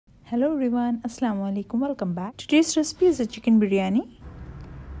Hello everyone, Assalamu alaikum, welcome back. Today's recipe is a chicken biryani.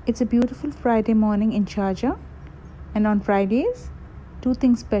 It's a beautiful Friday morning in Sharjah, and on Fridays, two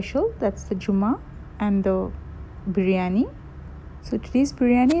things special, that's the Jummah and the biryani. So today's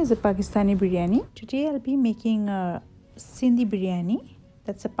biryani is a Pakistani biryani. Today I'll be making a Sindhi biryani.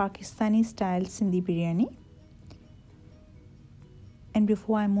 That's a Pakistani style Sindhi biryani. And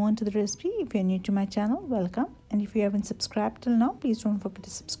before I move on to the recipe, if you're new to my channel, welcome. And if you haven't subscribed till now, please don't forget to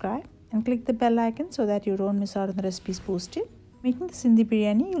subscribe and click the bell icon so that you don't miss out on the recipes posted. Making the Sindhi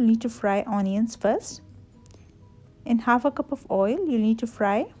biryani, you'll need to fry onions first. In half a cup of oil, you'll need to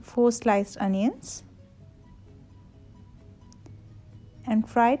fry 4 sliced onions. And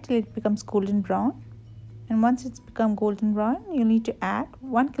fry till it becomes golden brown. And once it's become golden brown, you'll need to add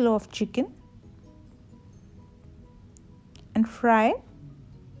 1 kilo of chicken. And fry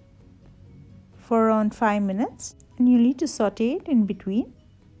for around 5 minutes, and you need to saute it in between,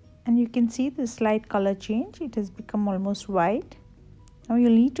 and you can see the slight color change. It has become almost white. Now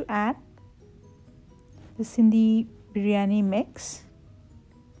you'll need to add the Sindhi biryani mix.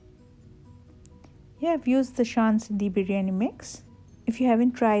 Here I've used the Shan Sindhi biryani mix. If you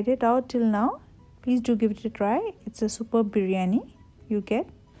haven't tried it out till now, please do give it a try. It's a superb biryani you get.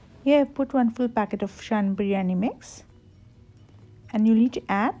 Here I've put 1 full packet of Shan biryani mix. And you need to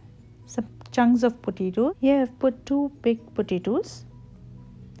add some chunks of potato. Here I've put 2 big potatoes.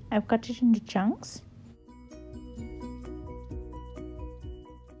 I've cut it into chunks.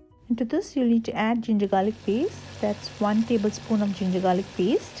 And to this you'll need to add ginger garlic paste. That's 1 tablespoon of ginger garlic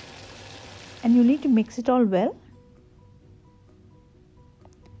paste. And you need to mix it all well.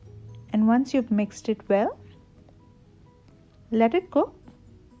 And once you've mixed it well, let it cook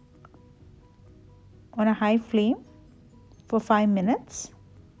on a high flame for 5 minutes,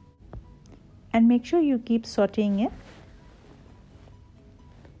 and make sure you keep sauteing it.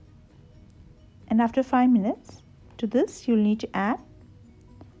 And after 5 minutes, to this you'll need to add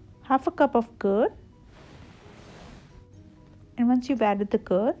half a cup of curd. And once you've added the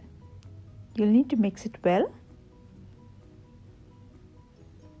curd, you'll need to mix it well.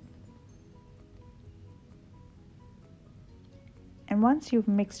 And once you've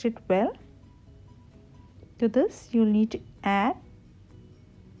mixed it well, to this you'll need to add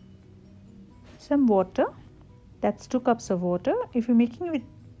some water. That's 2 cups of water. If you're making it with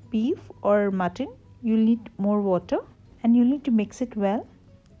beef or mutton, you'll need more water, and you'll need to mix it well,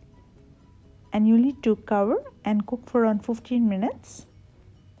 and you'll need to cover and cook for around 15 minutes.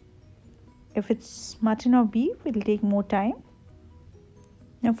 If it's mutton or beef, it'll take more time.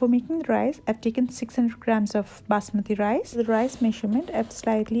 Now for making the rice, I've taken 600 grams of basmati rice. The rice measurement, I've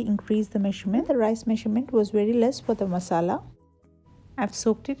slightly increased the measurement. The rice measurement was very less for the masala. I've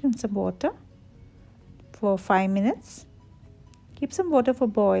soaked it in some water for 5 minutes. Keep some water for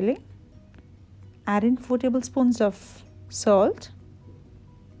boiling. Add in 4 tablespoons of salt.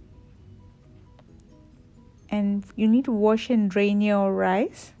 And you need to wash and drain your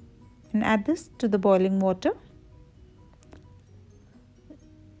rice. And add this to the boiling water.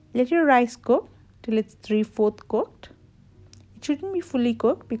 Let your rice cook till it's 3/4 cooked. It shouldn't be fully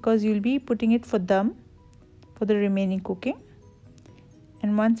cooked because you'll be putting it for dum for the remaining cooking.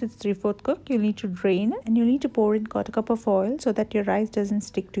 And once it's 3/4 cooked, you'll need to drain it, and you'll need to pour in 1/4 cup of oil so that your rice doesn't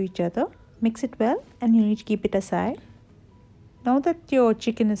stick to each other. Mix it well, and you'll need to keep it aside. Now that your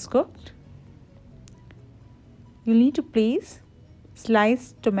chicken is cooked, you'll need to place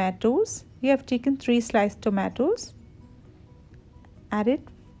sliced tomatoes. You have taken 3 sliced tomatoes. Add it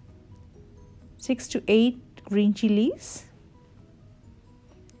 6 to 8 green chilies.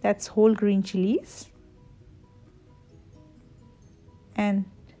 That's whole green chilies. And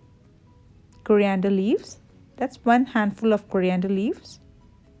coriander leaves. That's 1 handful of coriander leaves.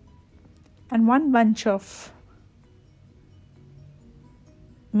 And 1 bunch of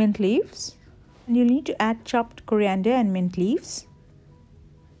mint leaves. And you need to add chopped coriander and mint leaves.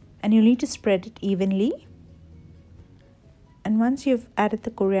 And you need to spread it evenly. And once you've added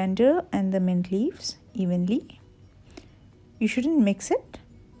the coriander and the mint leaves evenly, you shouldn't mix it,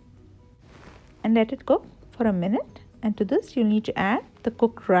 and let it cook for a minute. And to this you'll need to add the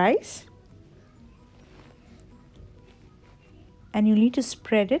cooked rice, and you need to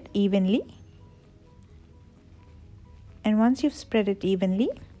spread it evenly. And once you've spread it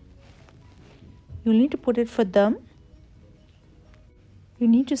evenly, you'll need to put it for dum. You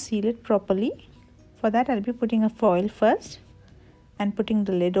need to seal it properly. For that, I'll be putting a foil first and putting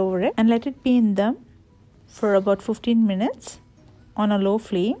the lid over it, and let it be in dum for about 15 minutes on a low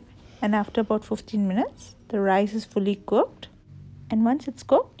flame. And after about 15 minutes, the rice is fully cooked. And once it's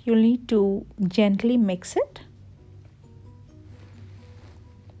cooked, you'll need to gently mix it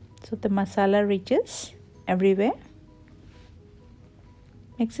so the masala reaches everywhere.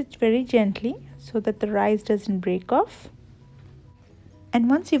 Mix it very gently so that the rice doesn't break off. And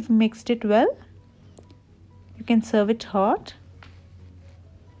once you've mixed it well, you can serve it hot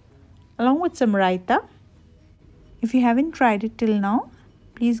along with some raita. If you haven't tried it till now,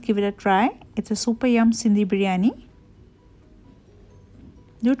 please give it a try. It's a super yum Sindhi biryani.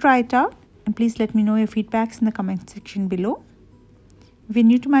 Do try it out and please let me know your feedbacks in the comment section below. If you're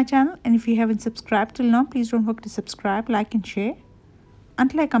new to my channel and if you haven't subscribed till now, please don't forget to subscribe, like and share.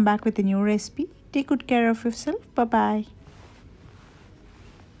 Until I come back with a new recipe, take good care of yourself. Bye bye.